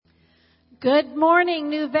Good morning,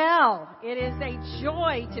 Nouvelle. It is a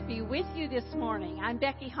joy to be with you this morning. I'm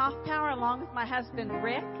Becky Hoffpower along with my husband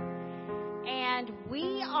Rick, and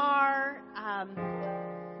we have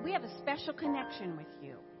a special connection with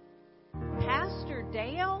you. Pastor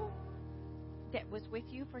Dale, that was with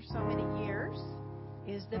you for so many years,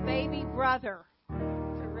 is the baby brother to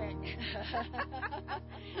Rick.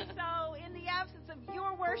 So in the absence of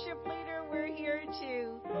your worship leader, we're here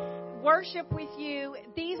to worship with you.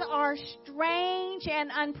 These are strange and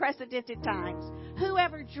unprecedented times.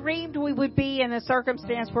 Whoever dreamed we would be in a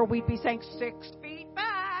circumstance where we'd be saying 6 feet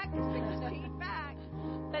back, 6 feet back.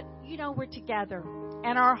 But, we're together,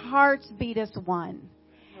 and our hearts beat as one.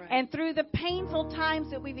 Right. And through the painful times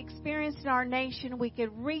that we've experienced in our nation, we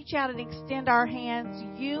could reach out and extend our hands.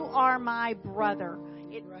 You are my brother.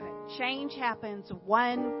 Change happens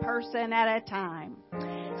one person at a time.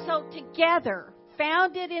 So together,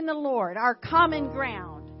 founded in the Lord, our common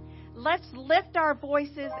ground, let's lift our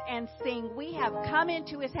voices and sing, "We have come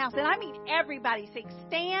into His house." And I mean everybody, sing,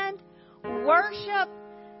 stand, worship,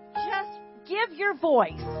 just give your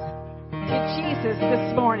voice to Jesus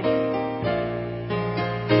this morning.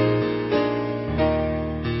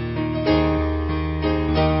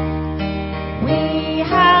 We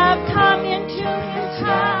have come into His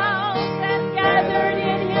house and gathered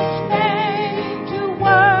in His name to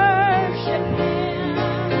worship Him.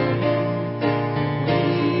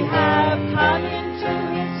 We have come into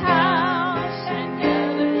His house and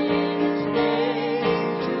gathered in His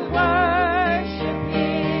name to worship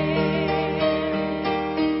Him.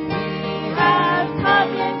 We have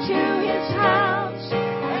come into His house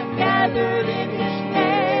and gathered in His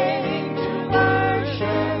name to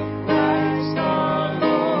worship Christ our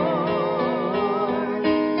Lord.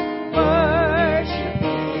 Worship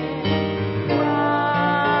Him, Christ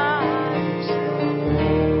the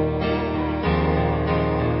Lord.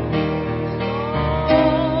 So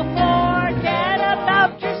forget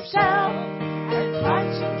about yourself and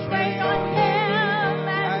concentrate on Him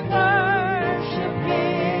and worship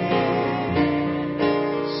Him.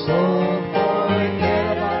 So forget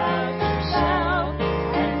about yourself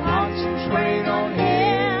and concentrate on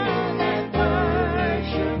Him and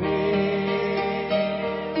worship Him.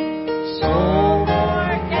 So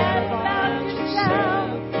forget about yourself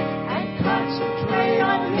and concentrate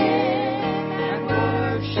on Him and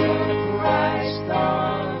worship Christ the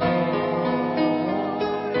Lord.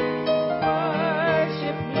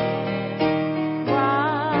 Worship Him, Christ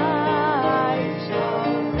the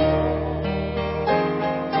Lord.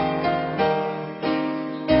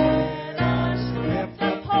 Let us lift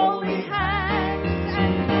up holy hands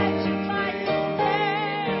and magnify His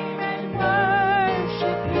name and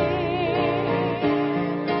worship Him.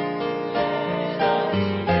 Let us lift up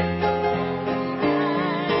holy hands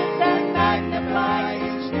and magnify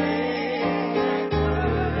His name and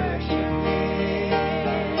worship Him.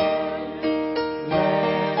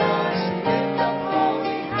 Let us lift up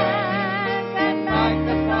holy hands and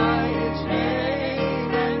magnify His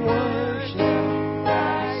name and worship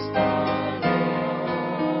Christ the Lord.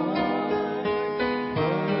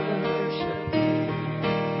 Worship Him,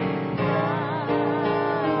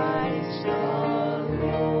 Christ the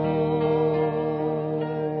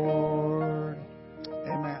Lord.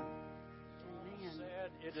 Amen. Amen.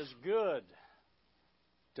 Said it is good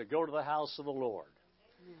to go to the house of the Lord.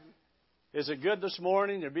 Is it good this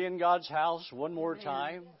morning to be in God's house one more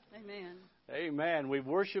time? Amen. Amen. We've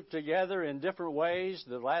worshiped together in different ways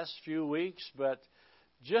the last few weeks, but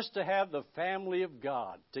just to have the family of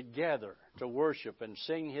God together to worship and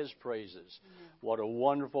sing His praises, what a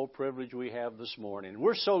wonderful privilege we have this morning.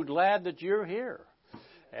 We're so glad that you're here.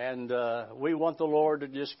 And we want the Lord to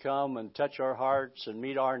just come and touch our hearts and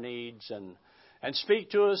meet our needs and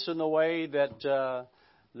speak to us in the way that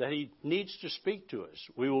He needs to speak to us.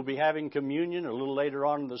 We will be having communion a little later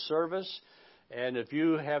on in the service. And if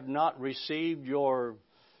you have not received your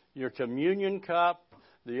communion cup,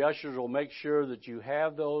 the ushers will make sure that you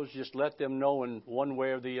have those. Just let them know in one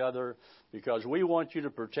way or the other, because we want you to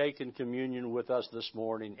partake in communion with us this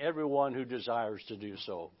morning, everyone who desires to do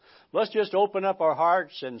so. Let's just open up our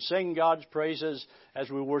hearts and sing God's praises as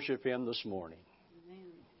we worship Him this morning.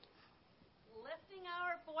 Amen. Lifting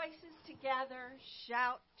our voices together,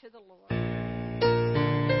 shout to the Lord.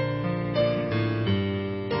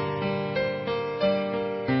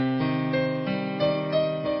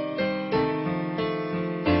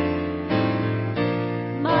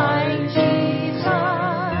 My Jesus,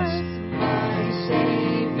 my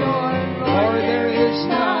Savior, Lord, there is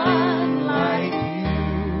none like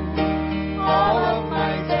You. All of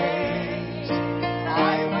my days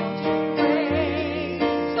I want to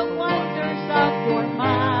praise the wonders of Your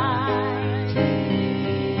mind.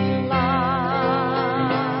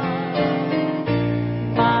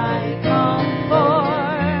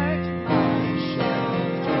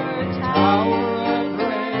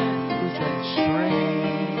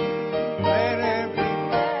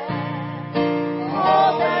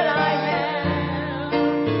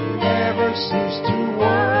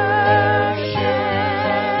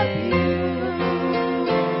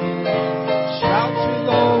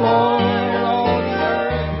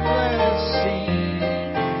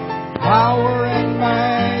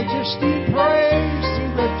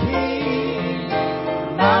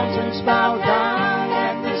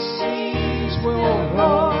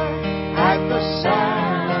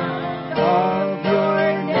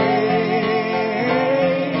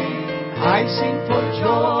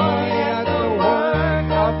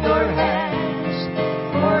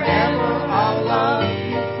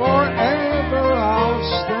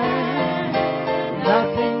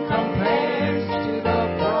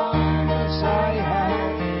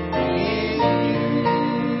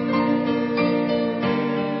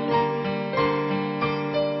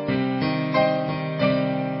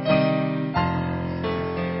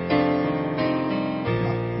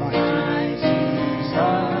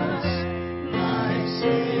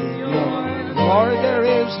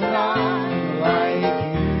 there's none like you.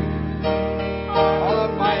 All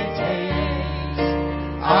of my days,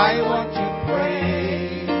 I want to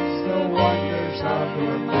praise the wonders of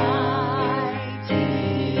your mighty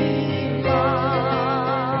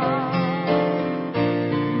love.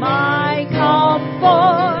 My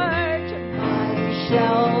comfort, my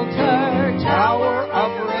shelter, Tower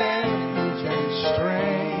of refuge and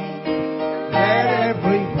strength, let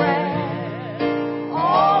every breath,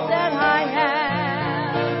 all that I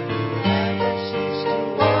have, never cease to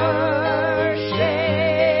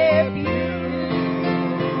worship you.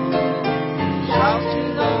 shout to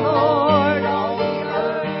the Lord, all the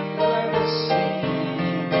earth let us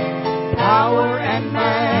sing. Power and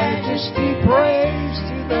majesty, praise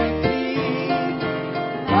to the King.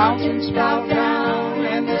 Mountains bow down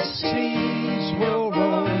and the seas will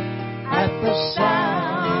roar at the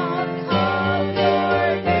sound of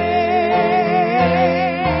your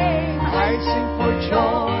name. I sing for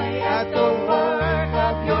joy at the work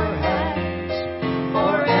of your hands.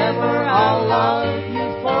 Forever I'll love you,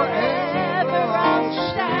 forever I'll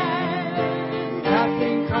stand.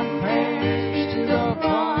 Nothing compares to the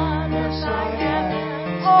promise I have.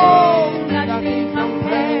 Oh, nothing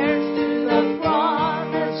compares to the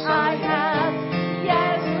promise I have.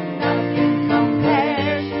 Yes, nothing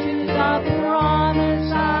compares to the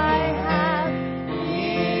promise I have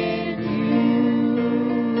in you.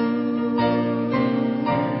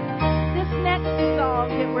 This next song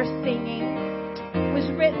that we're singing was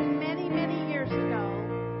written many, many years ago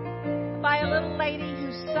by a little lady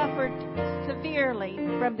who suffered severely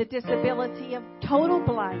from the disability of total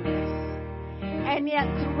blindness. And yet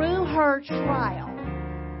through her trial,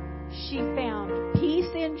 she found peace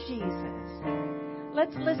in Jesus.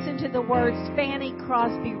 Let's listen to the words Fanny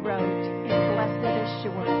Crosby wrote in Blessed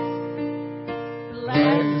Assurance.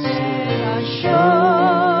 Blessed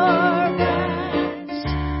assurance,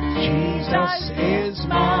 Jesus is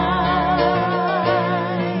mine.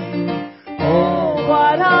 Oh,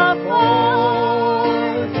 what a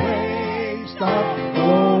foretaste of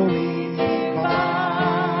glory divine,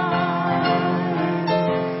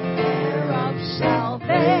 heir of salvation,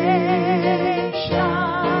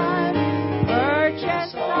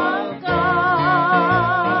 purchase of God,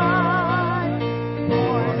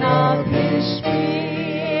 born of His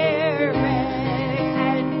Spirit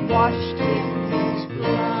and washed in His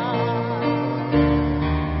blood.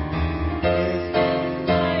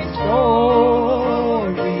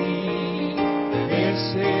 glory. This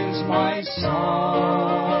is my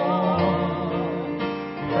song,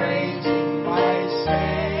 praising my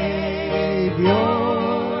Savior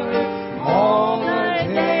all the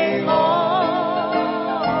day long.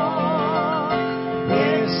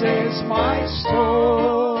 This is my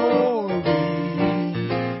story.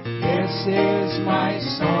 This is my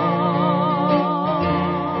song,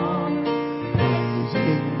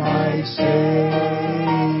 praising my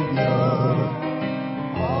Savior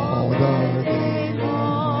all the day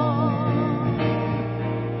long.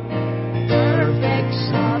 Perfect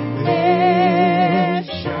submission,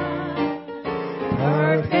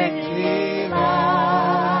 Perfect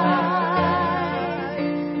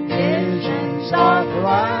delight, visions of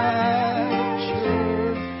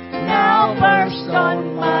rapture now burst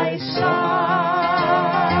on my sight.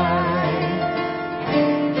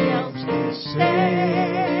 Angels descending,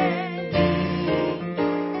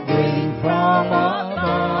 bring from above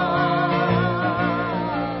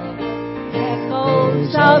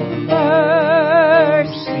echoes of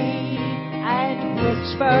mercy and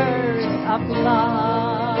whispers of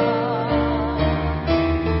love.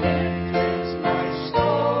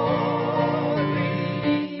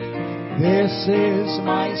 This is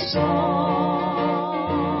my song,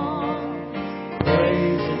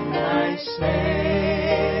 praising my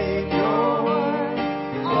Savior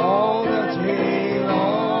all the day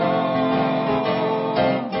long.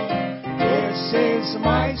 This is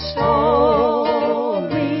my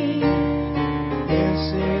story.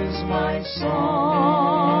 This is my song,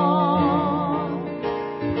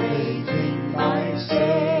 praising my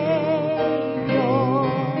Savior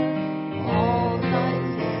all the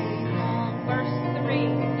day long. Verse 3.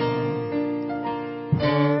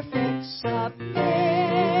 Perfect Submission,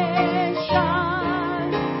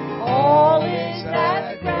 all is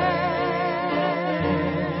at rest.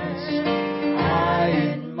 I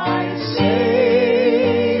in my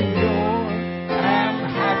Savior am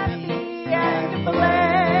happy and blessed,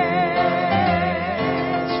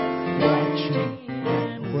 watching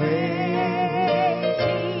and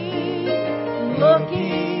Waiting,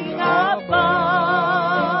 looking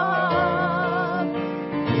above,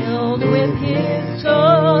 filled with His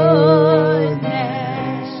goodness,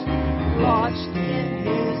 washed in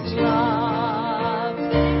His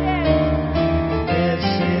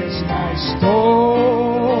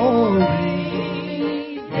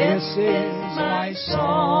This is my song,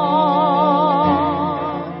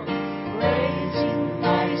 praising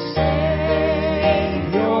my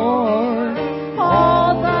Savior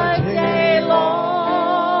all the day long.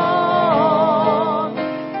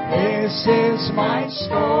 This is my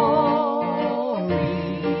story.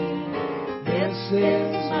 This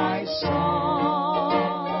is my song,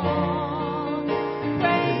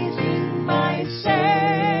 praising my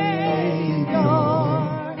Savior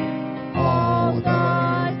all the day long.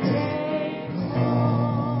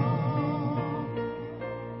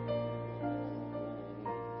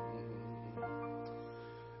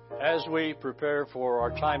 As we prepare for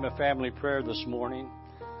our time of family prayer this morning,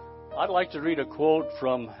 I'd like to read a quote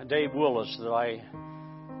from Dave Willis that I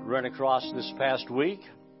ran across this past week.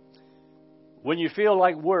 When you feel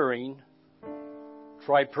like worrying,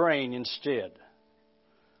 try praying instead.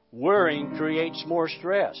 Worrying creates more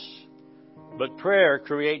stress, but prayer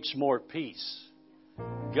creates more peace.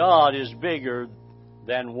 God is bigger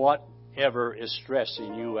than whatever is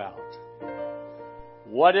stressing you out.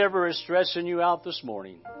 Whatever is stressing you out this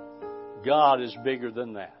morning, God is bigger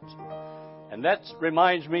than that. And that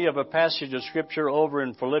reminds me of a passage of Scripture over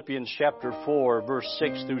in Philippians chapter 4, verse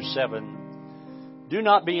 6 through 7. Do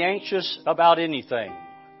not be anxious about anything,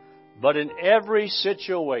 but in every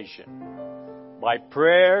situation, by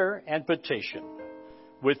prayer and petition,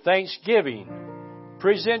 with thanksgiving,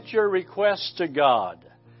 present your requests to God,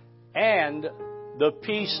 and the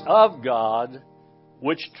peace of God,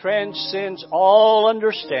 which transcends all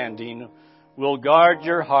understanding, will guard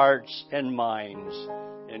your hearts and minds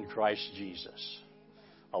in Christ Jesus.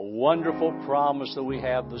 A wonderful promise that we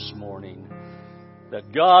have this morning,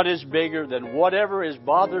 that God is bigger than whatever is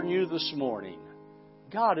bothering you this morning.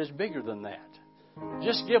 God is bigger than that.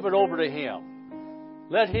 Just give it over to Him.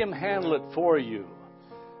 Let Him handle it for you,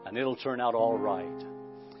 and it'll turn out all right.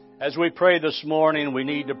 As we pray this morning, we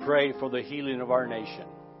need to pray for the healing of our nation.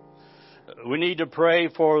 We need to pray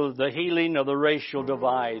for the healing of the racial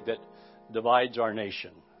divide that divides our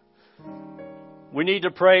nation. We need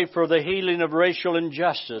to pray for the healing of racial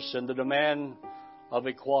injustice and the demand of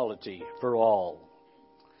equality for all.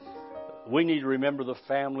 We need to remember the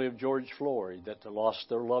family of George Floyd that lost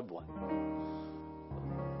their loved one.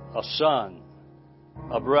 A son,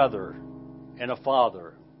 a brother, and a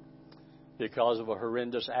father because of a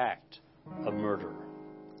horrendous act of murder.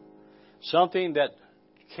 Something that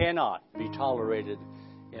cannot be tolerated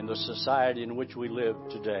in the society in which we live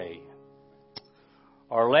today.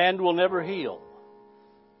 Our land will never heal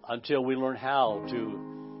until we learn how to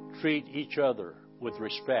treat each other with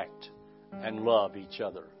respect and love each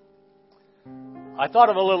other. I thought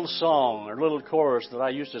of a little song or little chorus that I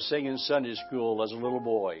used to sing in Sunday school as a little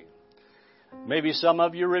boy. Maybe some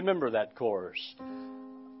of you remember that chorus.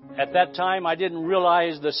 At that time, I didn't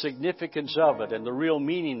realize the significance of it and the real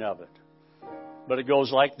meaning of it. But it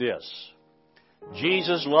goes like this.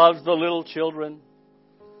 Jesus loves the little children,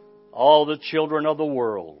 all the children of the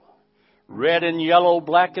world, red and yellow,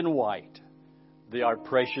 black and white. They are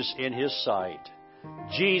precious in His sight.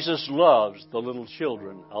 Jesus loves the little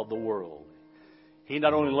children of the world. He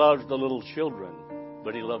not only loves the little children,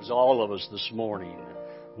 but He loves all of us this morning.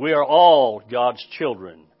 We are all God's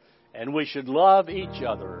children, and we should love each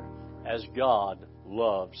other as God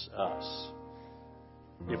loves us.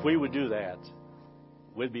 If we would do that,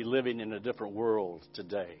 we'd be living in a different world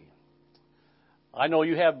today. I know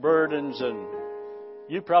you have burdens, and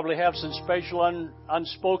you probably have some special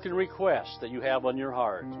unspoken requests that you have on your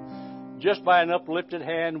heart. Just by an uplifted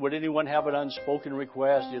hand, would anyone have an unspoken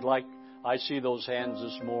request you'd like? I see those hands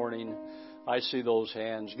this morning. I see those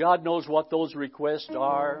hands. God knows what those requests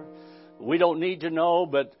are. We don't need to know,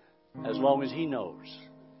 but as long as He knows.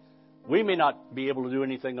 We may not be able to do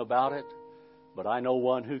anything about it, but I know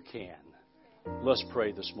one who can. Let's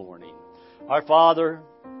pray this morning. Our Father,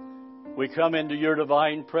 we come into Your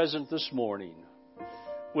divine presence this morning.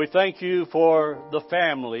 We thank You for the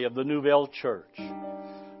family of the Nouvelle Church.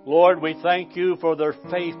 Lord, we thank You for their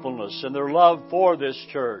faithfulness and their love for this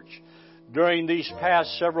church during these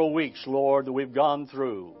past several weeks, Lord, that we've gone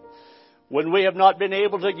through, when we have not been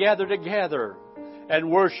able to gather together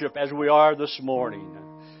and worship as we are this morning.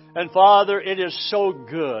 And Father, it is so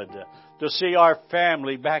good to see our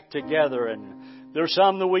family back together, and there's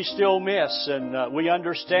some that we still miss, and we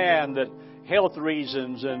understand that health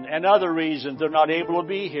reasons and other reasons they're not able to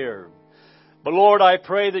be here. But Lord, I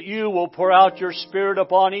pray that You will pour out Your Spirit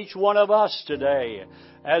upon each one of us today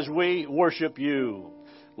as we worship You.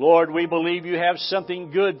 Lord, we believe You have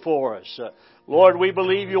something good for us. Lord, we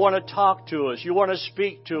believe You want to talk to us. You want to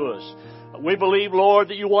speak to us. We believe, Lord,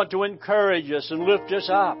 that You want to encourage us and lift us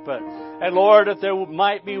up. And Lord, if there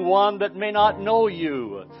might be one that may not know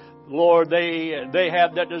You, Lord, they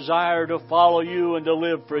have that desire to follow You and to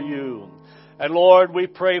live for You. And Lord, we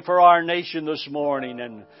pray for our nation this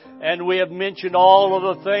morning, and we have mentioned all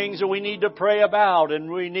of the things that we need to pray about and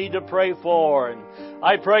we need to pray for. And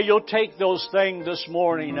I pray You'll take those things this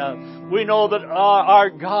morning. We know that our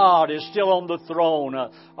God is still on the throne.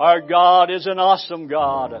 Our God is an awesome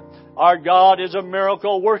God. Our God is a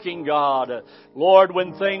miracle working God. Lord,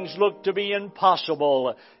 when things look to be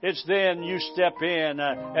impossible, it's then You step in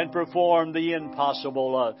and perform the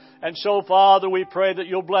impossible. And so, Father, we pray that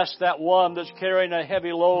You'll bless that one that's carrying a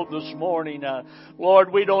heavy load this morning.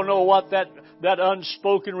 Lord, we don't know what that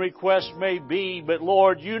unspoken request may be, but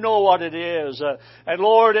Lord, You know what it is. And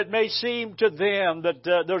Lord, it may seem to them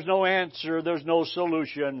that there's no answer, there's no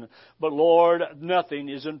solution. But Lord, nothing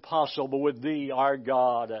is impossible with Thee, our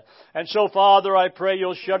God. And so, Father, I pray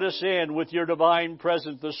You'll shut us in with Your divine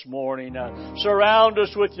presence this morning. Surround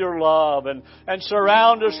us with Your love and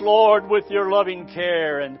surround us, Lord, with Your loving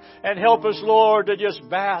care. And help us, Lord, to just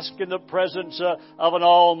bask in the presence of an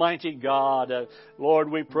almighty God. Lord,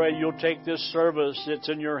 we pray You'll take this service. It's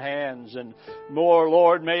in Your hands. And more,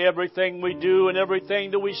 Lord, may everything we do and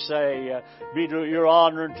everything that we say be to Your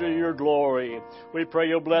honor and to Your glory. We pray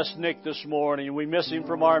You'll bless Nick this morning. We miss him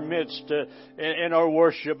from our midst in our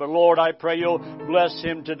worship. But Lord, I pray You'll bless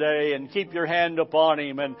him today and keep Your hand upon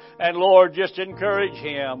him. And Lord, just encourage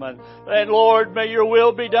him. And Lord, may Your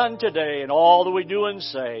will be done today in all that we do and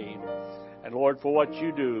say. And Lord, for what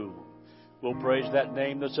You do, we'll praise that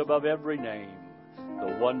name that's above every name.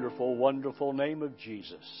 The wonderful, wonderful name of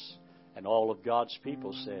Jesus. And all of God's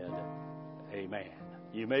people said, Amen.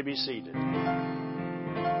 You may be seated.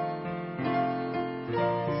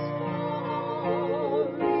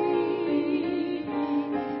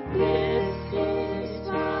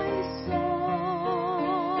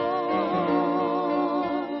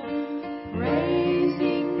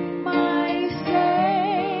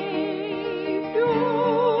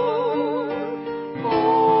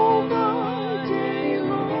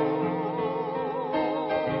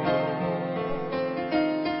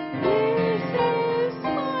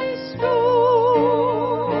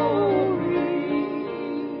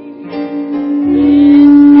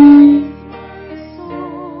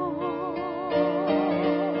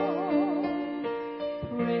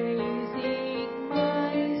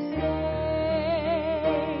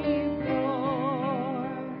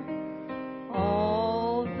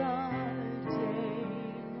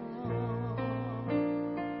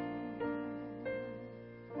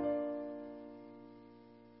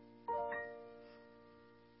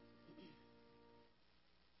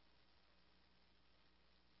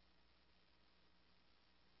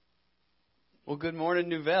 Well, good morning,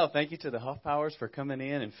 Nouvelle. Thank you to the Huff Powers for coming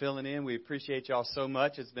in and filling in. We appreciate y'all so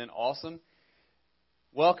much. It's been awesome.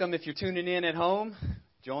 Welcome if you're tuning in at home.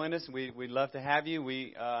 Join us. We'd love to have you.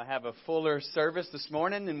 We have a fuller service this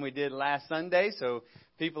morning than we did last Sunday, so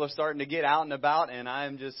people are starting to get out and about, and I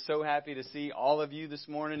am just so happy to see all of you this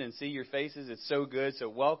morning and see your faces. It's so good. So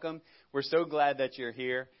welcome. We're so glad that you're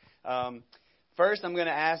here. First, I'm going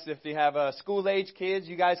to ask if you have school-age kids,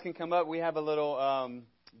 you guys can come up. We have a little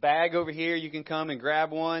bag over here. You can come and grab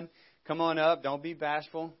one. Come on up. Don't be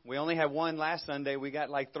bashful. We only had one last Sunday. We got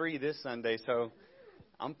like 3 this Sunday, so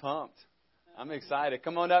I'm pumped. I'm excited.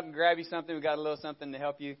 Come on up and grab you something. We got a little something to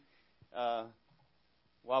help you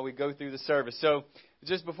while we go through the service. So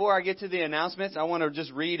just before I get to the announcements, I want to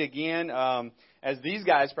just read again. As these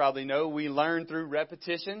guys probably know, we learn through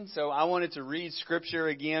repetition. So I wanted to read Scripture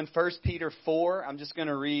again, 1 Peter 4. I'm just going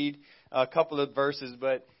to read a couple of verses,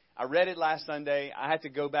 but I read it last Sunday. I had to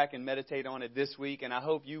go back and meditate on it this week, and I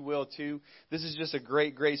hope you will too. This is just a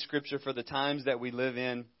great, great Scripture for the times that we live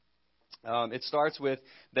in. It starts with,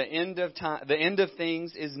 the end of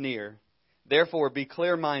things is near. Therefore, be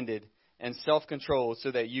clear-minded and self-controlled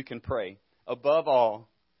so that you can pray. Above all,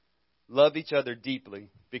 love each other deeply,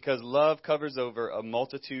 because love covers over a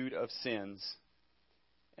multitude of sins.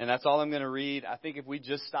 And that's all I'm going to read. I think if we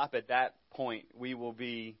just stop at that point, we will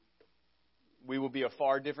be a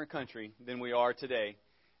far different country than we are today.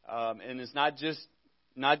 And it's not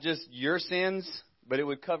just your sins, but it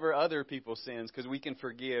would cover other people's sins, because we can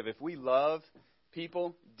forgive. If we love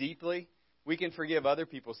people deeply, we can forgive other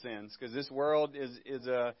people's sins, because this world is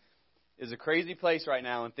a crazy place right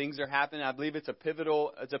now, and things are happening. I believe it's a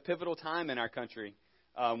pivotal time in our country,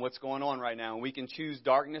 what's going on right now. And we can choose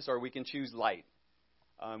darkness or we can choose light.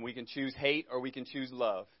 We can choose hate or we can choose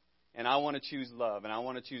love. And I want to choose love, and I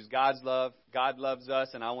want to choose God's love. God loves us,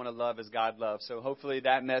 and I want to love as God loves. So hopefully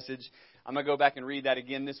that message, I'm going to go back and read that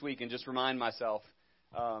again this week and just remind myself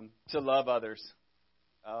to love others.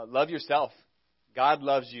 Love yourself. God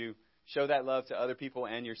loves you. show that love to other people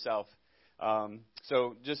and yourself.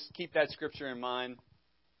 So just keep that scripture in mind.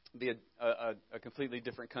 Be a completely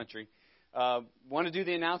different country. Want to do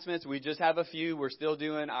the announcements? We just have a few. We're still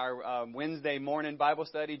doing our Wednesday morning Bible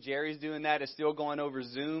study. Jerry's doing that. It's still going over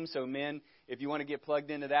Zoom. So men, if you want to get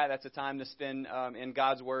plugged into that, that's a time to spend in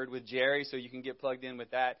God's Word with Jerry, so you can get plugged in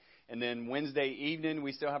with that. And then Wednesday evening,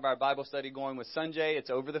 we still have our Bible study going with Sanjay. It's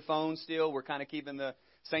over the phone still. We're kind of keeping the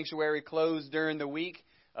sanctuary closed during the week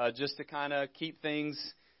just to kind of keep things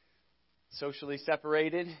socially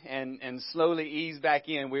separated and slowly ease back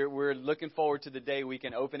in. We're looking forward to the day we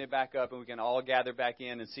can open it back up and we can all gather back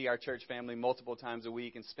in and see our church family multiple times a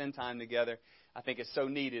week and spend time together. I think it's so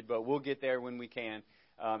needed, but we'll get there when we can.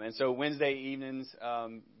 And so Wednesday evenings,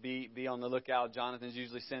 be on the lookout. Jonathan's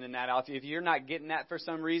usually sending that out. If you're not getting that for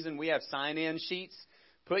some reason, we have sign-in sheets.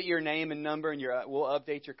 Put your name and number, and we'll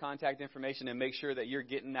update your contact information and make sure that you're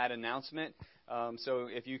getting that announcement. So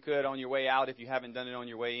if you could, on your way out, if you haven't done it on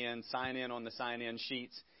your way in, sign in on the sign-in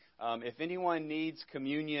sheets. If anyone needs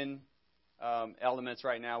communion elements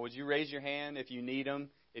right now, would you raise your hand if you need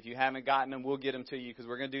them? If you haven't gotten them, we'll get them to you because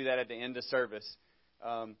we're going to do that at the end of service.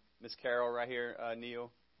 Miss Carol right here,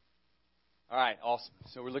 Neil. All right, awesome.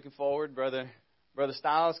 So we're looking forward. Brother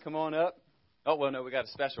Stiles, come on up. Oh, well, no, we got a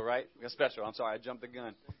special, right? We got a special. I'm sorry, I jumped the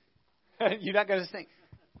gun. You're not going to sing.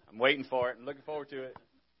 I'm waiting for it. I'm looking forward to it.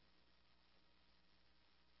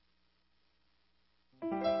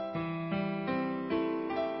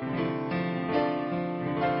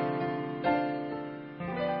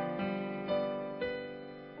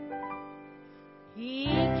 He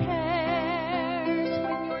cares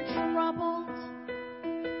when you're troubled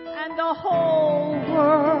and the whole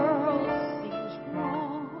world seems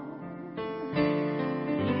wrong.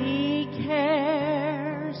 He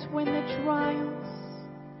cares when the trials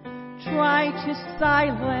try to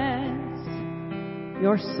silence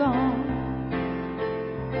your song.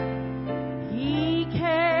 He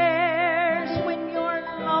cares when you're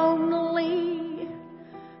lonely,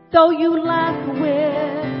 though you laugh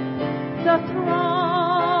with the throng.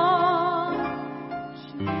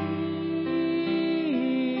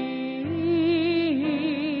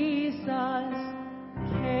 Jesus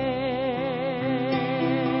cares.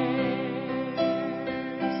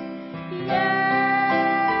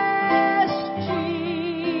 Yes,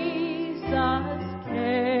 Jesus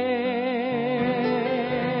cares.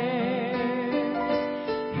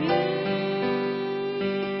 He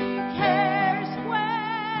cares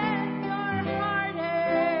when your heart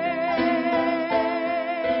aches.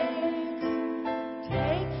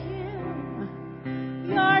 Take him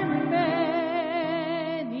your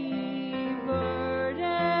many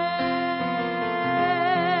burdens.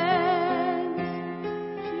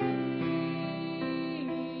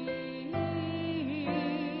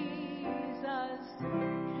 Jesus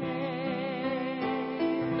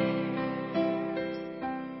cares.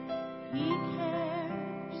 He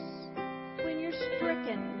cares when you're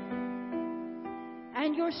stricken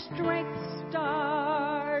and your strength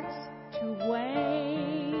starts to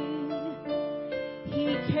wane.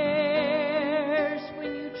 He cares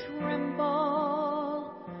when you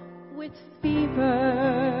tremble with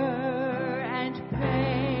fever and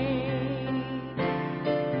pain.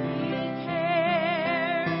 He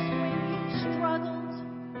cares when you've struggled,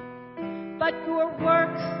 but your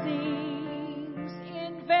work seems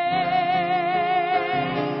in vain.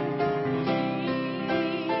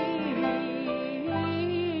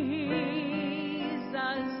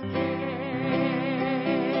 Jesus cares.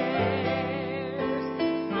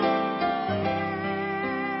 Oh,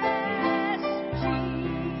 yes,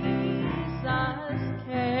 Jesus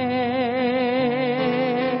cares.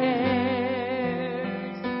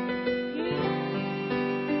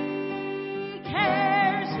 He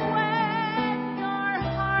cares when your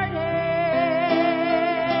heart aches.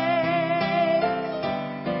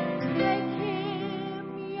 Take him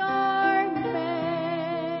your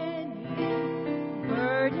many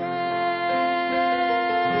burdens.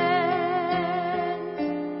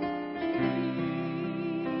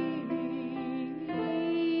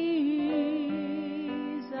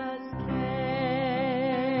 Jesus cares.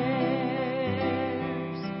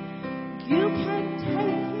 You can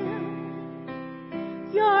take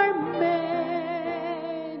him your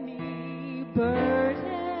many burdens.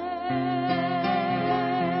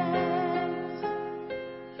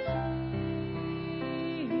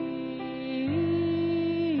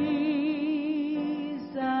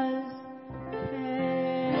 Jesus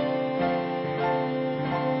cares.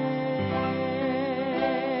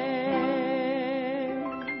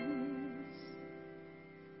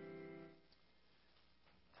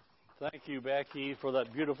 Thank you, Becky, for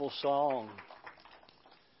that beautiful song.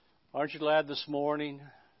 Aren't you glad this morning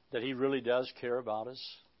that He really does care about us?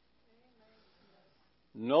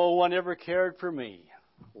 No one ever cared for me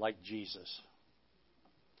like Jesus.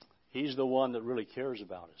 He's the one that really cares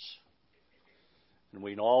about us. And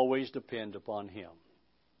we can always depend upon Him.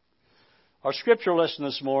 Our scripture lesson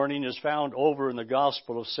this morning is found over in the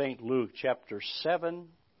Gospel of St. Luke, chapter 7,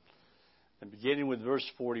 and beginning with verse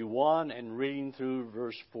 41 and reading through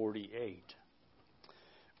verse 48.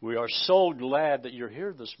 We are so glad that you're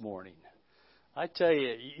here this morning. I tell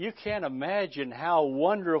you, you can't imagine how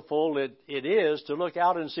wonderful it is to look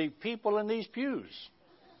out and see people in these pews.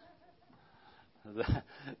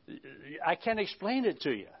 I can't explain it to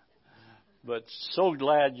you. But so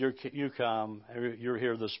glad you're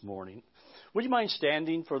here this morning. Would you mind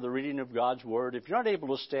standing for the reading of God's Word? If you're not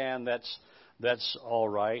able to stand, that's all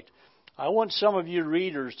right. I want some of you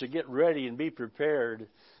readers to get ready and be prepared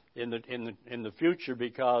in the future,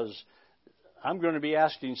 because I'm going to be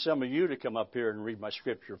asking some of you to come up here and read my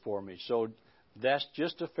scripture for me. So that's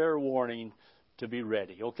just a fair warning to be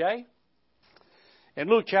ready, okay? In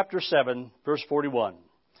Luke chapter 7, verse 41,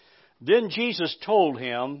 then Jesus told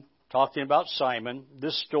him, talking about Simon,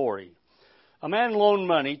 this story. A man loaned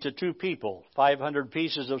money to two people, 500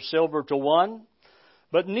 pieces of silver to one,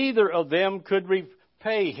 but neither of them could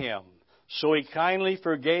repay him. So he kindly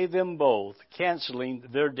forgave them both, canceling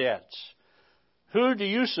their debts. Who do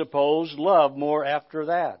you suppose loved more after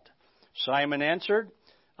that? Simon answered,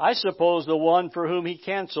 I suppose the one for whom he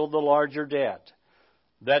canceled the larger debt.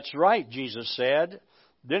 That's right, Jesus said.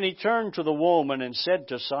 Then he turned to the woman and said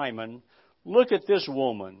to Simon, look at this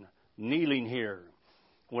woman kneeling here.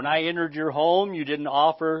 When I entered your home, you didn't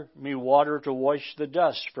offer me water to wash the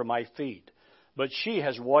dust from my feet, but she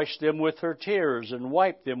has washed them with her tears and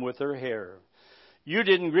wiped them with her hair. You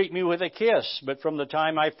didn't greet me with a kiss, but from the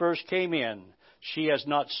time I first came in, she has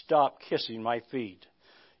not stopped kissing my feet.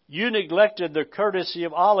 You neglected the courtesy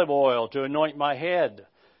of olive oil to anoint my head,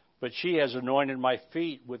 but she has anointed my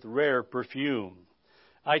feet with rare perfume.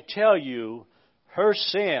 I tell you, her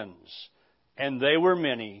sins, and they were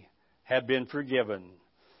many, have been forgiven.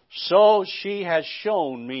 So she has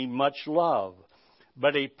shown me much love.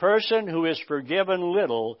 But a person who is forgiven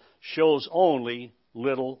little shows only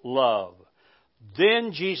little love.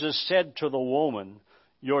 Then Jesus said to the woman,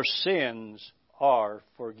 your sins are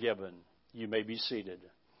forgiven. You may be seated.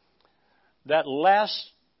 That last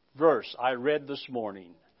verse I read this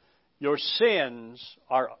morning, your sins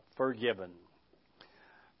are forgiven.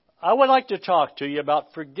 I would like to talk to you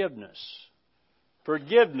about forgiveness.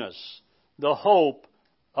 Forgiveness, the hope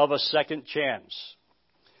of a second chance.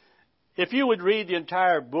 If you would read the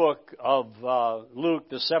entire book of Luke,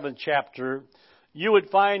 the 7th chapter, you would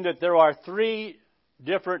find that there are 3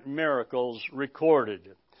 different miracles recorded.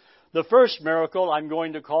 The first miracle I'm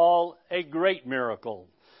going to call a great miracle.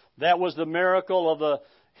 That was the miracle of the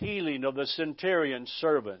healing of the centurion's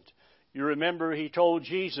servant. You remember he told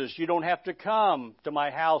Jesus, you don't have to come to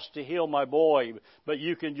my house to heal my boy, but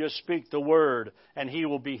you can just speak the word and he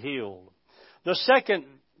will be healed. The second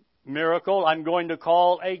miracle I'm going to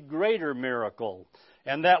call a greater miracle,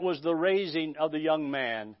 and that was the raising of the young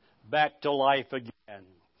man back to life again.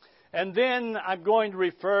 And then I'm going to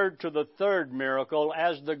refer to the third miracle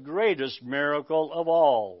as the greatest miracle of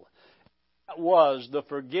all. That was the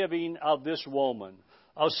forgiving of this woman,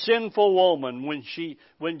 a sinful woman,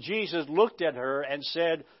 when Jesus looked at her and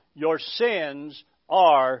said, your sins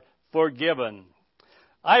are forgiven.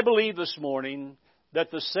 I believe this morning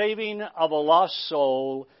that the saving of a lost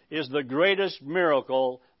soul is the greatest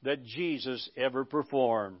miracle that Jesus ever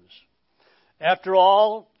performs. After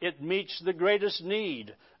all, it meets the greatest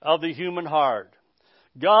need of the human heart.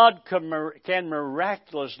 God can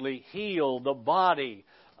miraculously heal the body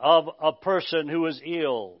of a person who is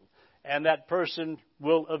ill, and that person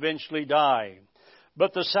will eventually die.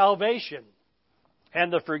 But the salvation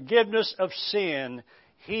and the forgiveness of sin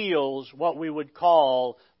heals what we would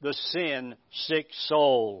call the sin-sick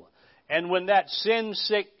soul. And when that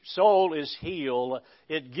sin-sick soul is healed,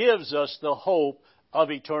 it gives us the hope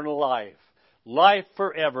of eternal life. Life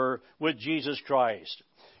forever with Jesus Christ.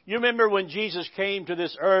 You remember when Jesus came to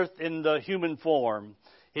this earth in the human form,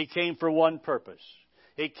 He came for one purpose.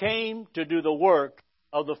 He came to do the work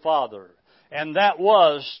of the Father, and that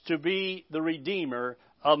was to be the Redeemer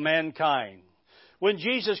of mankind. When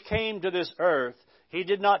Jesus came to this earth, He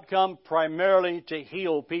did not come primarily to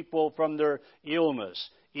heal people from their illness,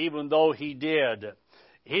 even though He did.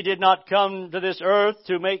 He did not come to this earth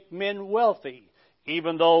to make men wealthy,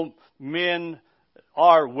 even though men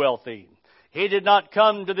are wealthy. He did not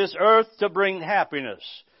come to this earth to bring happiness,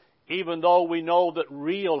 even though we know that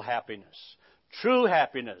real happiness, True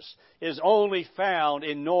happiness is only found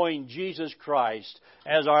in knowing Jesus Christ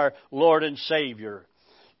as our Lord and Savior.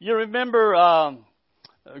 You remember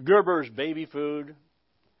Gerber's baby food?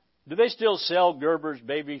 Do they still sell Gerber's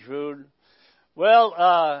baby food?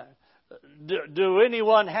 Well, do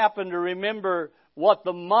anyone happen to remember what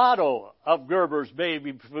the motto of Gerber's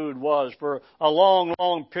baby food was for a long,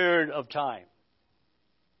 long period of time?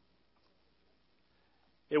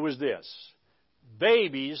 It was this: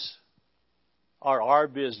 babies are our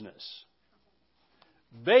business.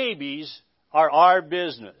 Babies are our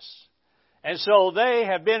business. And so they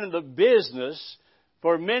have been in the business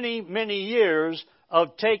for many, many years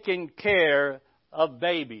of taking care of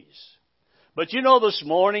babies. But you know this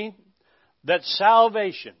morning that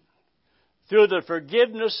salvation through the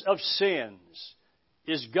forgiveness of sins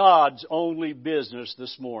is God's only business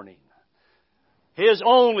this morning. His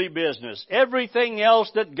only business. Everything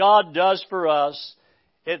else that God does for us,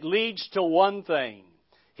 it leads to one thing.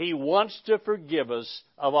 He wants to forgive us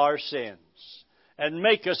of our sins and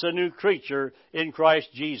make us a new creature in Christ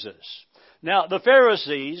Jesus. Now, the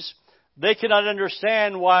Pharisees, they cannot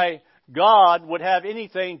understand why God would have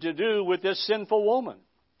anything to do with this sinful woman.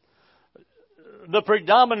 The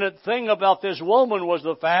predominant thing about this woman was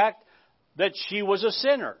the fact that she was a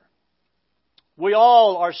sinner. We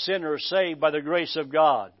all are sinners saved by the grace of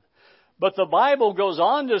God. But the Bible goes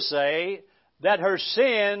on to say that her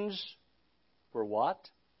sins were what?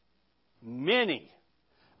 Many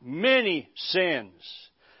sins.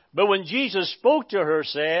 But when Jesus spoke to her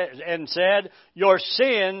and said, "Your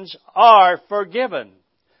sins are forgiven,"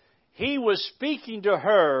 He was speaking to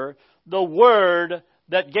her the word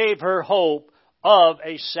that gave her hope of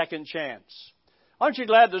a second chance. Aren't you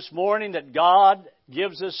glad this morning that God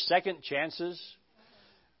gives us second chances?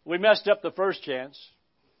 We messed up the first chance.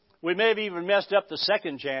 We may have even messed up the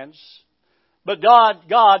second chance. But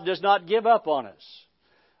God does not give up on us.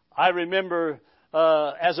 I remember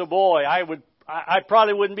as a boy, I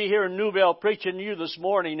probably wouldn't be here in Newville preaching to you this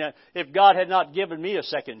morning if God had not given me a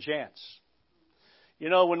second chance. You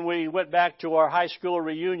know, when we went back to our high school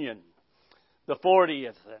reunion, the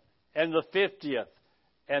 40th and the 50th,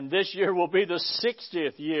 and this year will be the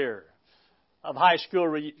 60th year of high school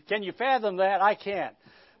reunion. Can you fathom that? I can't.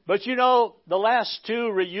 But you know, the last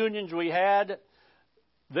two reunions we had,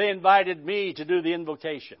 they invited me to do the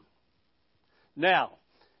invocation. Now,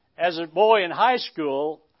 as a boy in high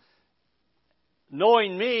school,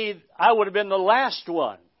 knowing me, I would have been the last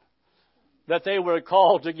one that they were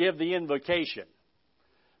called to give the invocation.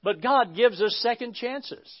 But God gives us second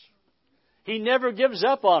chances. He never gives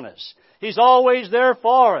up on us. He's always there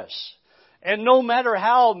for us. And no matter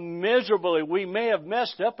how miserably we may have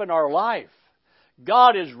messed up in our life,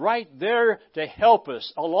 God is right there to help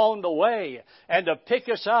us along the way and to pick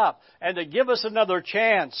us up and to give us another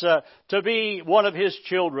chance to be one of His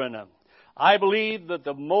children. I believe that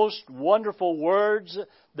the most wonderful words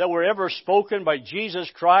that were ever spoken by Jesus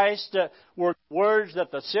Christ were words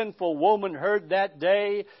that the sinful woman heard that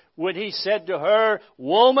day when He said to her,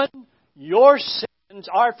 "Woman, your sins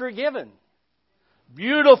are forgiven."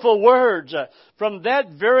 Beautiful words from that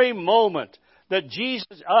very moment that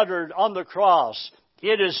Jesus uttered on the cross.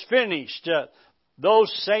 "It is finished."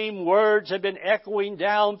 Those same words have been echoing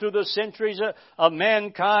down through the centuries of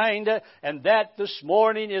mankind, and that this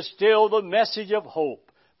morning is still the message of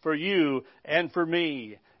hope for you and for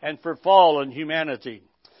me and for fallen humanity.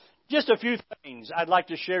 Just a few things I'd like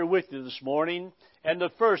to share with you this morning, and the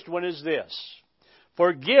first one is this: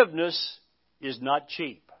 forgiveness is not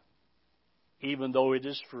cheap, even though it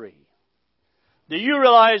is free. Do you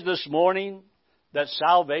realize this morning that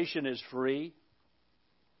salvation is free?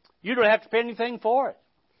 You don't have to pay anything for it.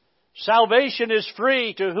 Salvation is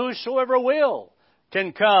free to whosoever will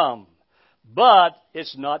can come. But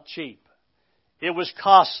it's not cheap. It was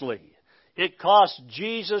costly. It cost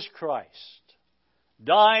Jesus Christ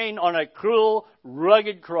dying on a cruel,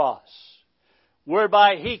 rugged cross,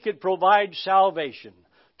 whereby He could provide salvation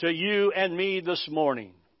to you and me this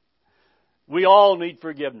morning. We all need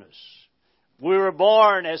forgiveness. We were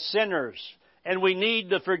born as sinners, and we need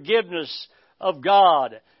the forgiveness of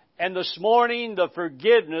God. And this morning, the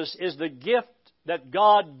forgiveness is the gift that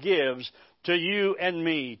God gives to you and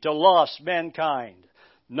me, to lost mankind.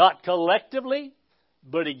 Not collectively,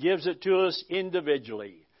 but He gives it to us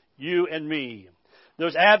individually, you and me.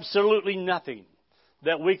 There's absolutely nothing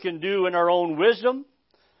that we can do in our own wisdom,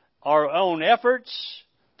 our own efforts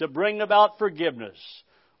to bring about forgiveness.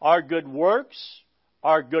 Our good works,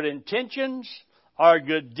 our good intentions, our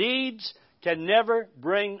good deeds can never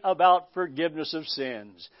bring about forgiveness of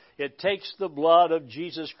sins. It takes the blood of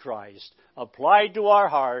Jesus Christ applied to our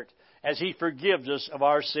heart as He forgives us of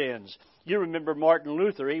our sins. You remember Martin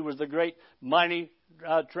Luther. He was the great mighty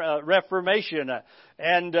Reformation,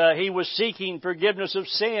 and he was seeking forgiveness of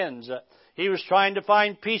sins. He was trying to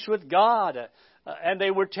find peace with God, and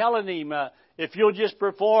they were telling him, if you'll just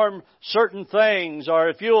perform certain things, or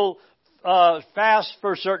if you'll fast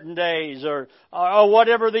for certain days, or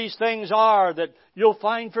whatever these things are, that you'll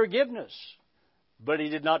find forgiveness. But he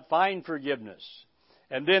did not find forgiveness.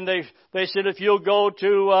 And then they said, if you'll go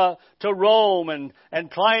to Rome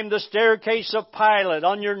and climb the staircase of Pilate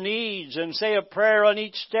on your knees and say a prayer on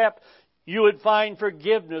each step, you would find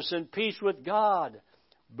forgiveness and peace with God.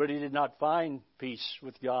 But he did not find peace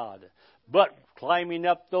with God. But climbing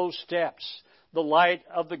up those steps, the light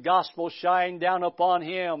of the gospel shined down upon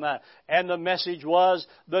him, and the message was,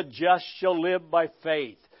 the just shall live by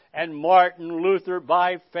faith. And Martin Luther,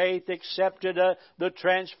 by faith, accepted the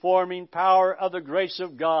transforming power of the grace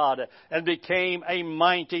of God and became a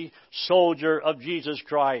mighty soldier of Jesus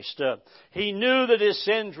Christ. He knew that his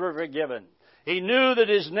sins were forgiven. He knew that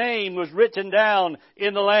his name was written down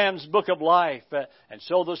in the Lamb's Book of Life. And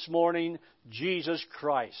so this morning, Jesus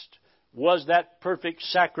Christ was that perfect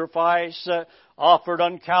sacrifice offered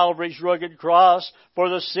on Calvary's rugged cross for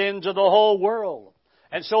the sins of the whole world.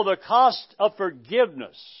 And so the cost of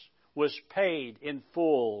forgiveness was paid in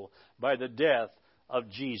full by the death of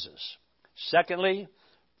Jesus. Secondly,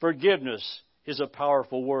 forgiveness is a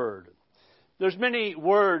powerful word. There's many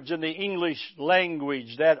words in the English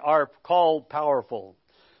language that are called powerful.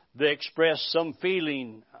 They express some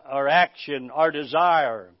feeling or action or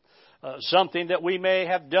desire, something that we may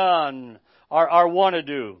have done or want to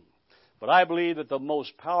do. But I believe that the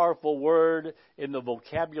most powerful word in the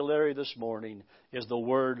vocabulary this morning is the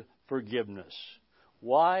word forgiveness.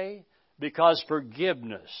 Why? Because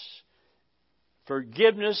forgiveness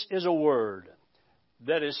is a word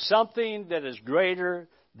that is something that is greater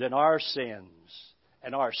than our sins.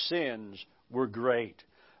 And our sins were great.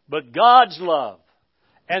 But God's love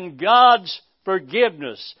and God's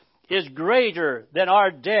forgiveness is greater than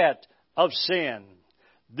our debt of sin.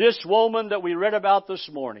 This woman that we read about this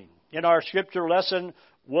morning in our scripture lesson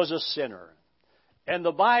was a sinner. And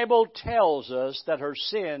the Bible tells us that her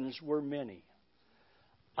sins were many.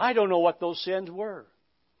 I don't know what those sins were.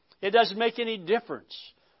 It doesn't make any difference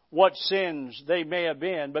what sins they may have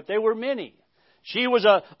been, but they were many. She was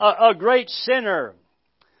a great sinner.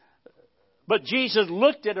 But Jesus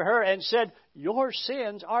looked at her and said, your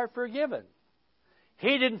sins are forgiven.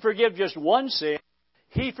 He didn't forgive just one sin.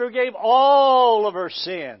 He forgave all of her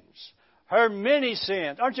sins. Her many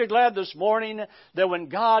sins. Aren't you glad this morning that when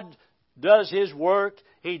God does His work,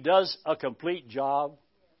 He does a complete job?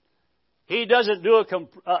 He doesn't do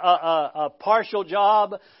a partial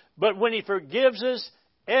job, but when He forgives us,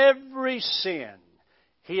 every sin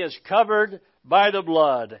He has covered by the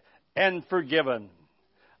blood and forgiven.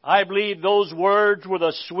 I believe those words were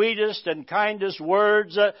the sweetest and kindest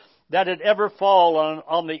words that had ever fallen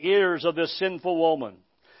on the ears of this sinful woman.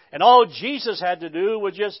 And all Jesus had to do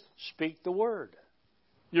was just speak the word.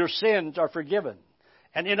 Your sins are forgiven.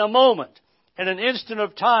 And in a moment, in an instant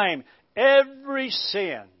of time, every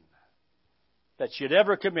sin that she had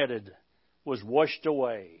ever committed was washed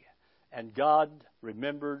away. And God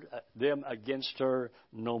remembered them against her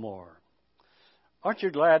no more. Aren't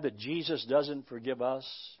you glad that Jesus doesn't forgive us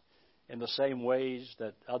in the same ways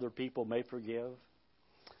that other people may forgive?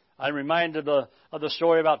 I'm reminded of the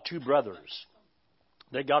story about two brothers.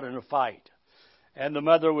 They got in a fight. And the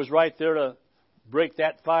mother was right there to break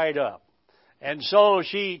that fight up. And so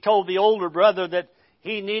she told the older brother that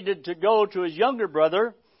he needed to go to his younger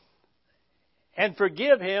brother and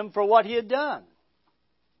forgive him for what he had done.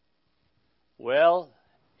 Well,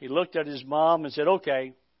 he looked at his mom and said,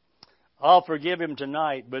 okay, I'll forgive him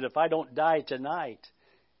tonight, but if I don't die tonight,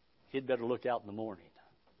 he'd better look out in the morning.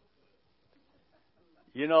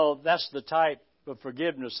 You know, that's the type of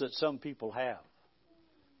forgiveness that some people have.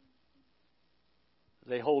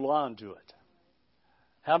 They hold on to it.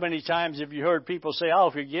 How many times have you heard people say,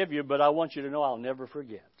 I'll forgive you, but I want you to know I'll never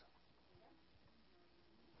forget?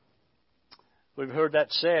 We've heard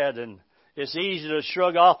that said, and it's easy to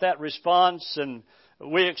shrug off that response, and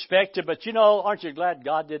we expect it. But you know, aren't you glad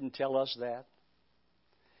God didn't tell us that?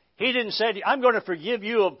 He didn't say, I'm going to forgive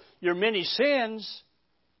you of your many sins,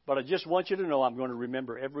 but I just want you to know I'm going to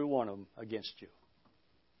remember every one of them against you.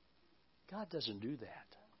 God doesn't do that.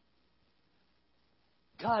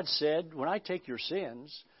 God said, when I take your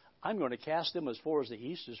sins, I'm going to cast them as far as the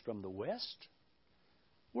east is from the west.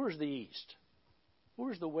 Where's the east?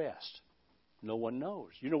 Where's the west? No one knows.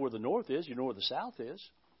 You know where the north is. You know where the south is.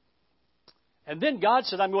 And then God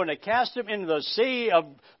said, I'm going to cast them into the sea of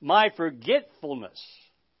my forgetfulness.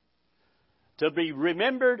 to be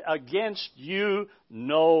remembered against you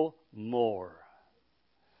no more.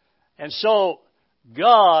 And so,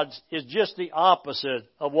 God is just the opposite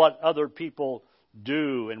of what other people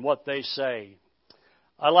do and what they say.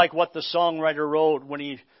 I like what the songwriter wrote when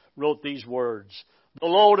he wrote these words. The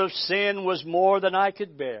load of sin was more than I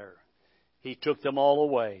could bear. He took them all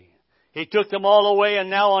away. He took them all away,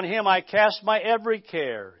 and now on Him I cast my every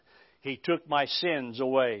care. He took my sins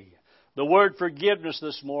away. The word forgiveness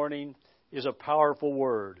this morning is a powerful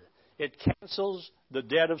word. It cancels the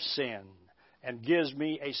debt of sin and gives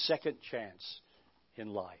me a second chance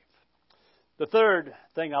in life. The third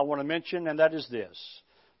thing I want to mention, and that is this.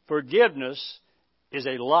 Forgiveness is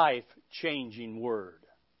a life-changing word.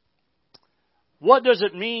 What does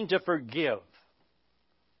it mean to forgive?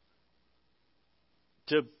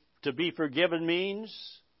 To be forgiven means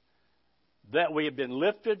that we have been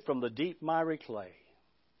lifted from the deep miry clay.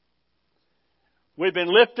 We've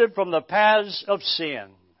been lifted from the paths of sin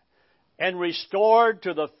and restored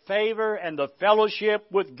to the favor and the fellowship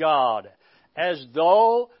with God as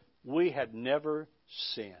though we had never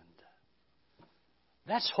sinned.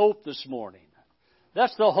 That's hope this morning.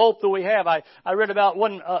 That's the hope that we have. I read about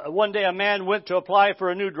one day a man went to apply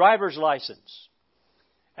for a new driver's license.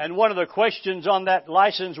 And one of the questions on that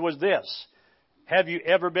license was this: have you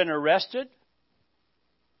ever been arrested?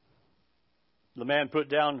 The man put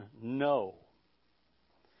down no.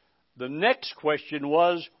 The next question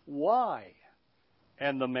was why?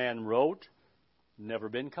 And the man wrote, never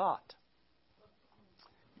been caught.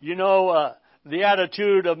 You know, the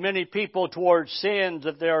attitude of many people towards sins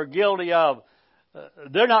that they are guilty of,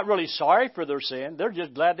 they're not really sorry for their sin. They're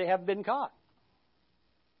just glad they haven't been caught.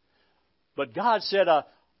 But God said a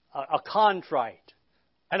contrite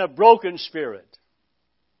and a broken spirit,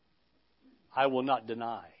 I will not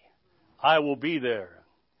deny. I will be there.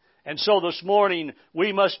 And so this morning,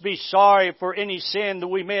 we must be sorry for any sin that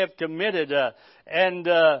we may have committed. And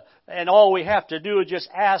all we have to do is just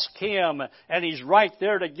ask Him. And He's right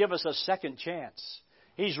there to give us a second chance.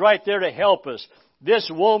 He's right there to help us.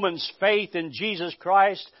 This woman's faith in Jesus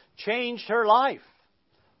Christ changed her life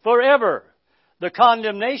forever. The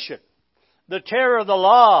condemnation, the terror of the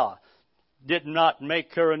law did not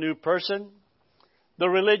make her a new person. The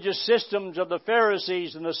religious systems of the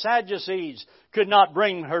Pharisees and the Sadducees could not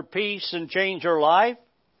bring her peace and change her life.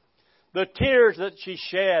 The tears that she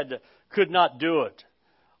shed could not do it.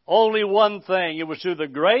 Only one thing. It was through the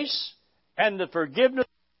grace and the forgiveness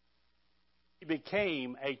she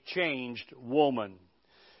became a changed woman.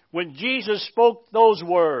 When Jesus spoke those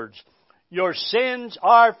words, your sins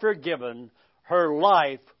are forgiven, her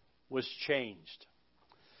life was changed.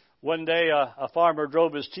 One day a farmer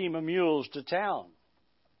drove his team of mules to town.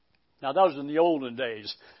 Now, that was in the olden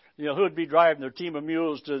days. You know, who would be driving their team of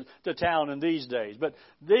mules to town in these days? But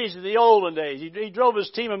these are the olden days. He drove his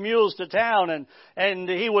team of mules to town, and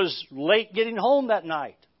he was late getting home that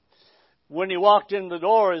night. When he walked in the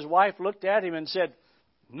door, his wife looked at him and said,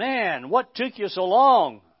 "Man, what took you so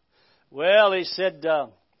long?" Well, he said,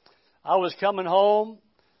 I was coming home,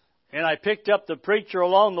 and I picked up the preacher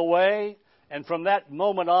along the way, and from that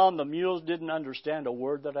moment on, the mules didn't understand a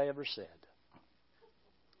word that I ever said.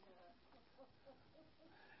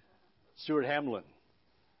 Stuart Hamblen,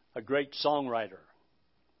 a great songwriter,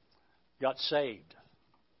 got saved.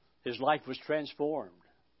 His life was transformed.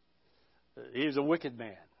 He was a wicked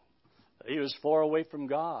man. He was far away from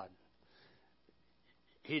God.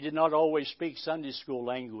 He did not always speak Sunday school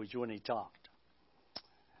language when he talked.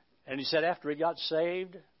 And he said after he got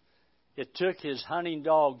saved, it took his hunting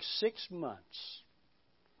dog 6 months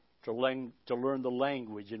to learn the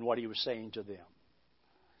language and what he was saying to them.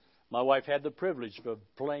 My wife had the privilege of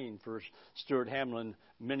playing for Stuart Hamblen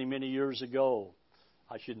many, many years ago.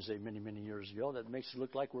 I shouldn't say many, many years ago. That makes it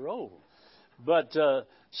look like we're old. But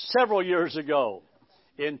several years ago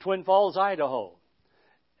in Twin Falls, Idaho.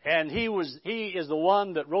 And he is the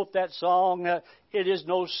one that wrote that song, It Is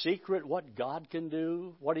No Secret What God Can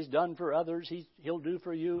Do. What He's done for others, He'll do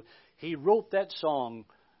for you. He wrote that song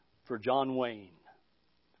for John Wayne.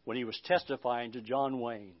 When he was testifying to John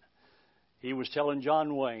Wayne, he was telling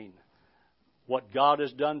John Wayne, what God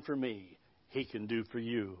has done for me, He can do for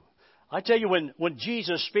you. I tell you, when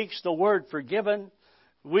Jesus speaks the word forgiven,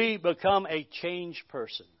 we become a changed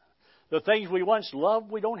person. The things we once loved,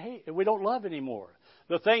 we don't love anymore.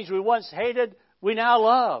 The things we once hated, we now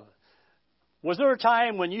love. Was there a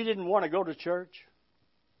time when you didn't want to go to church?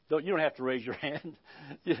 You don't have to raise your hand.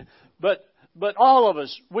 But all of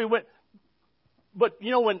us, we went. But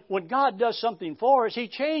you know, when God does something for us, He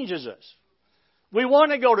changes us. We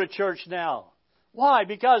want to go to church now. Why?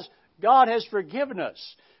 Because God has forgiven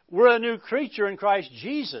us. We're a new creature in Christ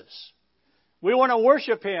Jesus. We want to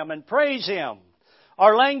worship Him and praise Him.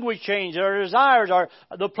 Our language changes, our desires,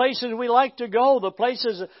 the places we like to go, the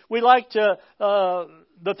places we like to,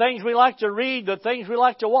 the things we like to read, the things we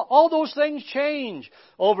like to watch. All those things change.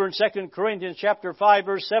 Over in 2 Corinthians chapter 5,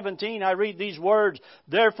 verse 17, I read these words,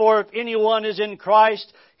 "Therefore, if anyone is in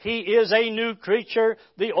Christ, he is a new creature.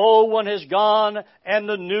 The old one has gone, and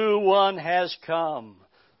the new one has come."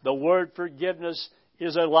 The word forgiveness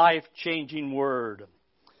is a life-changing word.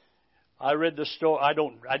 I read the story.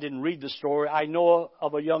 I didn't read the story. I know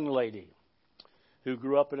of a young lady who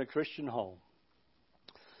grew up in a Christian home.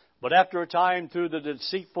 But after a time, through the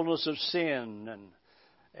deceitfulness of sin,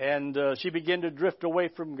 and she began to drift away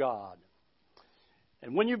from God.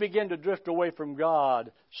 And when you begin to drift away from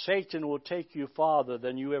God, Satan will take you farther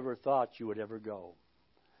than you ever thought you would ever go.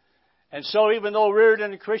 And so even though reared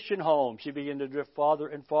in a Christian home, she began to drift farther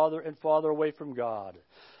and farther and farther away from God.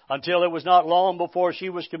 Until it was not long before she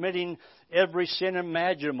was committing every sin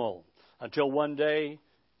imaginable. Until one day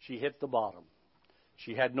she hit the bottom.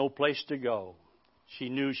 She had no place to go. She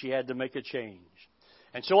knew she had to make a change.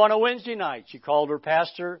 And so on a Wednesday night, she called her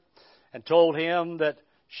pastor and told him that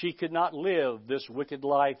she could not live this wicked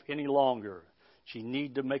life any longer. She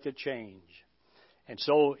needed to make a change. And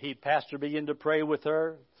so pastor began to pray with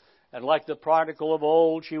her. And like the prodigal of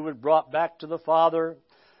old, she was brought back to the Father.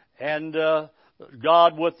 And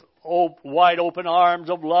God, with wide open arms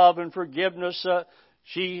of love and forgiveness,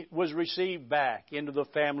 she was received back into the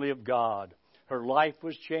family of God. Her life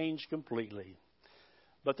was changed completely.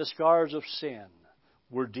 But the scars of sin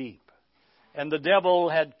were deep. And the devil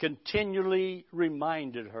had continually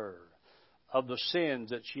reminded her of the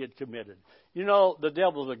sins that she had committed. You know, the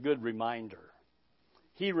devil's a good reminder.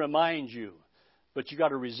 He reminds you, but you got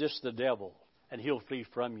to resist the devil, and he'll flee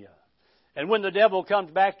from you. And when the devil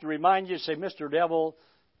comes back to remind you, say, "Mr. Devil,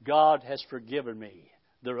 God has forgiven me.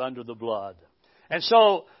 They're under the blood." And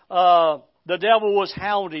so the devil was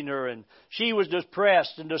hounding her, and she was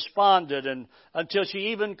depressed and despondent, and until she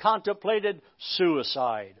even contemplated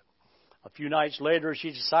suicide. A few nights later,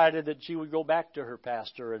 she decided that she would go back to her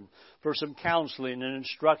pastor and for some counseling and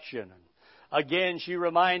instruction. Again, she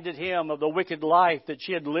reminded him of the wicked life that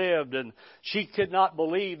she had lived, and she could not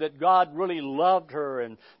believe that God really loved her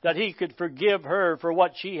and that He could forgive her for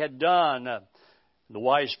what she had done. The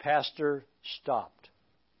wise pastor stopped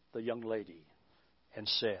the young lady and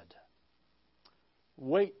said,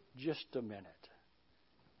 "Wait just a minute."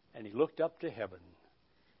 And he looked up to heaven.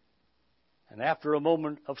 And after a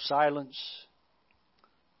moment of silence,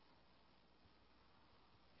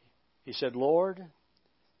 he said, "Lord,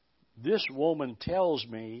 this woman tells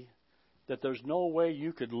me that there's no way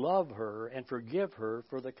you could love her and forgive her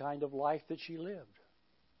for the kind of life that she lived."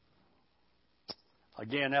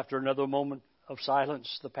 Again, after another moment of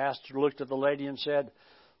silence, the pastor looked at the lady and said,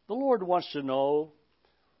 "The Lord wants to know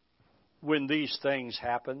when these things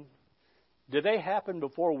happen. Did they happen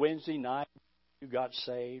before Wednesday night you got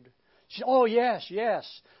saved?" She said, "Oh,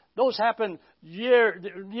 yes. Those happened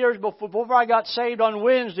years before I got saved on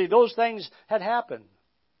Wednesday. Those things had happened."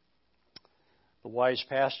 The wise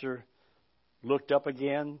pastor looked up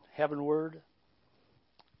again, heavenward.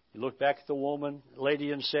 He looked back at the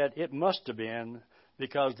lady, and said, "It must have been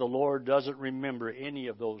because the Lord doesn't remember any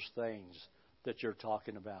of those things that you're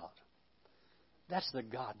talking about." That's the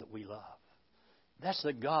God that we love. That's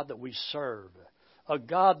the God that we serve. A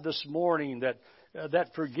God this morning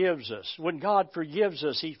that forgives us. When God forgives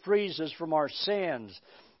us, He frees us from our sins.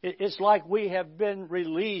 It's like we have been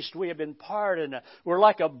released. We have been pardoned. We're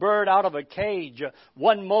like a bird out of a cage.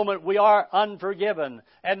 One moment we are unforgiven,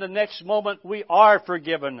 and the next moment we are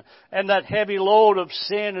forgiven. And that heavy load of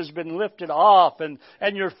sin has been lifted off, and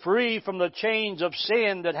you're free from the chains of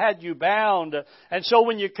sin that had you bound. And so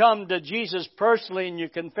when you come to Jesus personally and you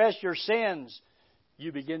confess your sins,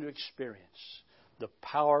 you begin to experience the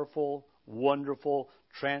powerful, wonderful,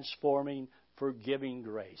 transforming, forgiving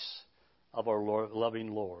grace of our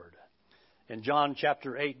loving Lord. In John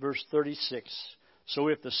chapter 8, verse 36, "So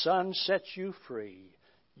if the Son sets you free,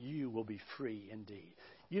 you will be free indeed."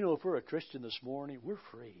 You know, if we're a Christian this morning, we're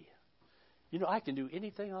free. You know, I can do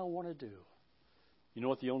anything I want to do. You know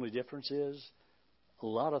what the only difference is? A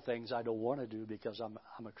lot of things I don't want to do because I'm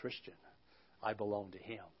a Christian. I belong to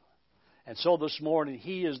Him. And so this morning,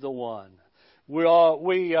 He is the one. We're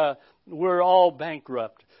all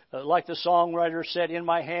bankrupt. Like the songwriter said, "In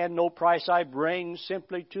my hand no price I bring,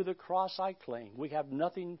 simply to the cross I cling." We have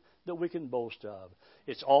nothing that we can boast of.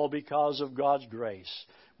 It's all because of God's grace.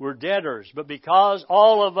 We're debtors, but because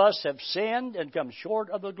all of us have sinned and come short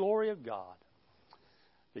of the glory of God,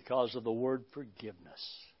 because of the word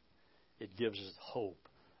forgiveness, it gives us hope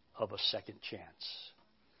of a second chance.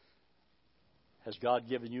 Has God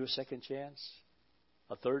given you a second chance?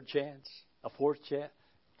 A third chance? A fourth chance?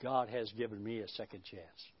 God has given me a second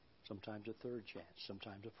chance. Sometimes a third chance.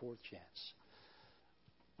 Sometimes a fourth chance.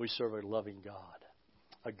 We serve a loving God.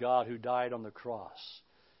 A God who died on the cross,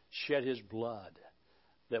 shed His blood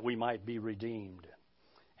that we might be redeemed.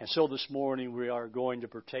 And so this morning we are going to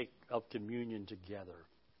partake of communion together.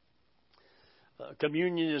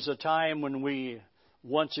 Communion is a time when we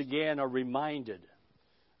once again are reminded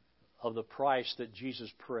of the price that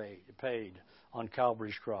Jesus paid on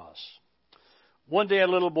Calvary's cross. One day a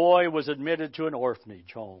little boy was admitted to an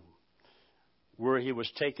orphanage home where he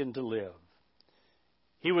was taken to live.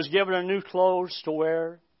 He was given a new clothes to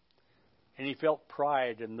wear, and he felt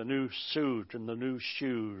pride in the new suit and the new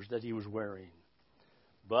shoes that he was wearing.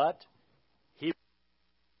 But he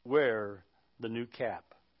would wear the new cap.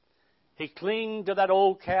 He clung to that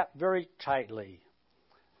old cap very tightly.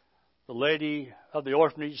 The lady of the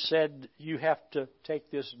orphanage said, "You have to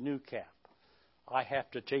take this new cap. I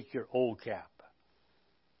have to take your old cap."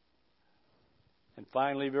 And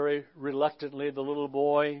finally, very reluctantly, the little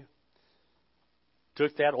boy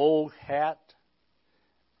took that old hat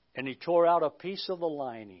and he tore out a piece of the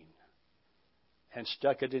lining and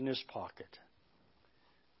stuck it in his pocket.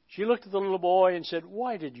 She looked at the little boy and said,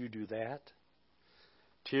 "Why did you do that?"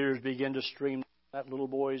 Tears began to stream down that little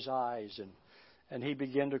boy's eyes, and he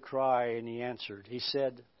began to cry, and he answered. He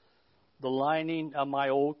said, "The lining of my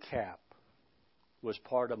old cap was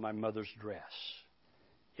part of my mother's dress.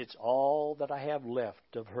 It's all that I have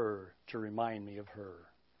left of her to remind me of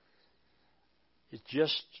her. It's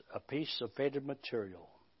just a piece of faded material."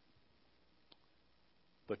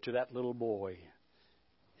 But to that little boy,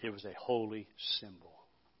 it was a holy symbol.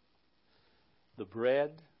 The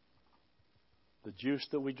bread, the juice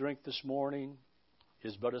that we drink this morning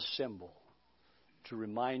is but a symbol to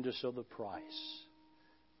remind us of the price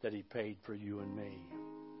that He paid for you and me.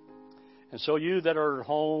 And so you that are at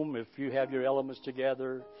home, if you have your elements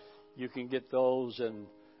together, you can get those and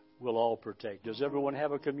we'll all partake. Does everyone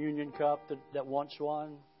have a communion cup that wants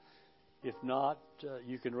one? If not,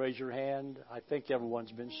 you can raise your hand. I think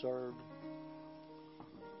everyone's been served.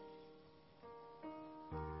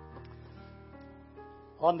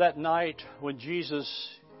 On that night when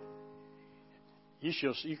Jesus,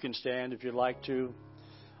 you can stand if you'd like to.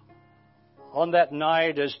 On that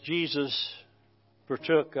night as Jesus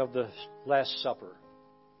partook of the Last Supper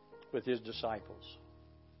with His disciples,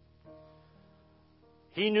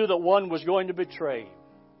 He knew that one was going to betray Him.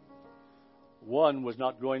 One was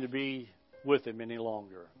not going to be with Him any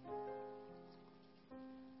longer.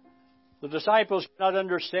 The disciples could not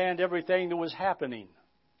understand everything that was happening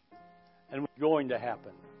and was going to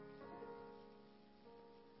happen.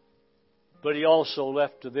 But He also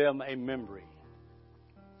left to them a memory.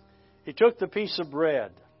 He took the piece of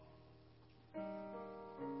bread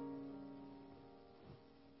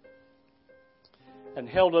and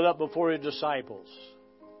held it up before His disciples.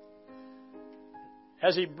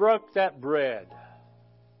 As He broke that bread,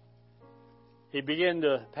 He began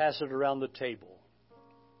to pass it around the table.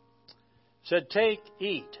 Said, "Take,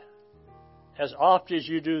 eat. As oft as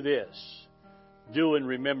you do this, do in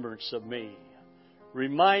remembrance of me,"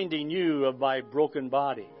 reminding you of my broken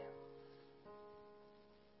body,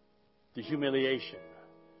 the humiliation,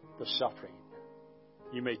 the suffering.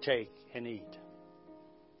 You may take and eat.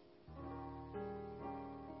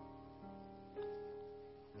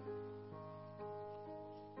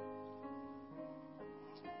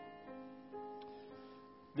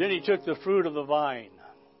 Then He took the fruit of the vine,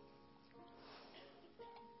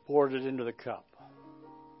 poured it into the cup.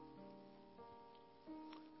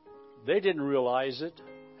 They didn't realize it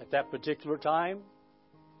at that particular time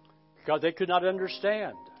because they could not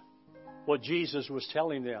understand what Jesus was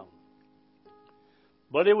telling them.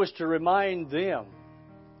 But it was to remind them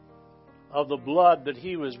of the blood that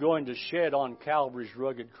He was going to shed on Calvary's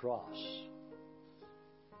rugged cross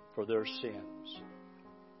for their sins.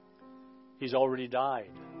 He's already died.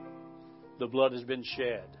 The blood has been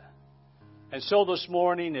shed. And so this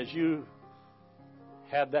morning, as you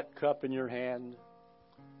have that cup in your hand,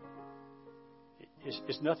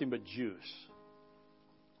 it's nothing but juice.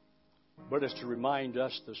 But it's to remind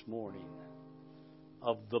us this morning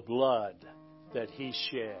of the blood that He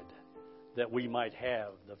shed that we might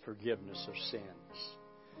have the forgiveness of sins.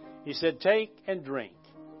 He said, "Take and drink.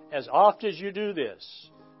 As oft as you do this,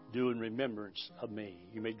 do in remembrance of me."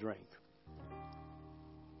 You may drink.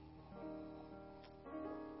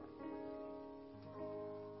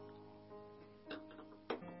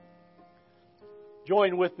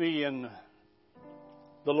 Join with me in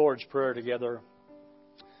the Lord's Prayer together.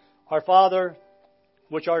 Our Father,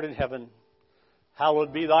 which art in heaven,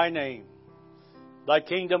 hallowed be Thy name. Thy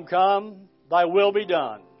kingdom come, Thy will be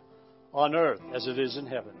done, on earth as it is in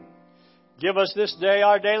heaven. Give us this day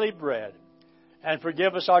our daily bread, and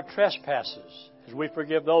forgive us our trespasses, as we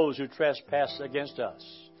forgive those who trespass against us.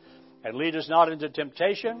 And lead us not into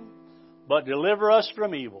temptation, but deliver us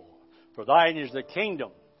from evil. For Thine is the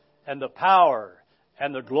kingdom, and the power,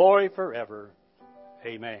 and the glory forever.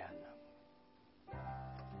 Amen.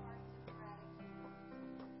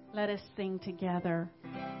 Let us sing together.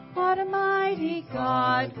 What a mighty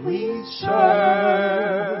God we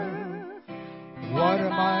serve. What a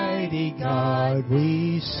mighty God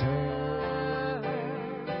we serve.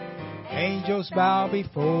 Angels bow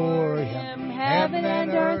before Him. Heaven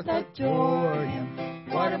and earth adore Him.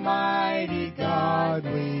 What a mighty God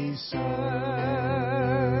we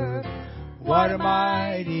serve. What a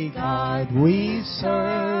mighty God we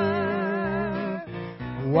serve.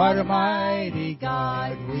 What a mighty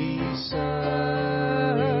God we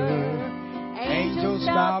serve. Angels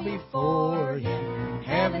bow before Him.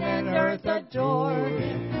 Heaven and earth adore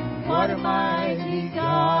Him. What a mighty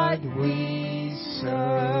God we serve.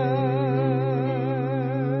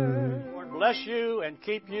 Lord bless you and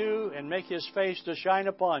keep you and make His face to shine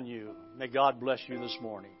upon you. May God bless you this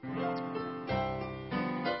morning.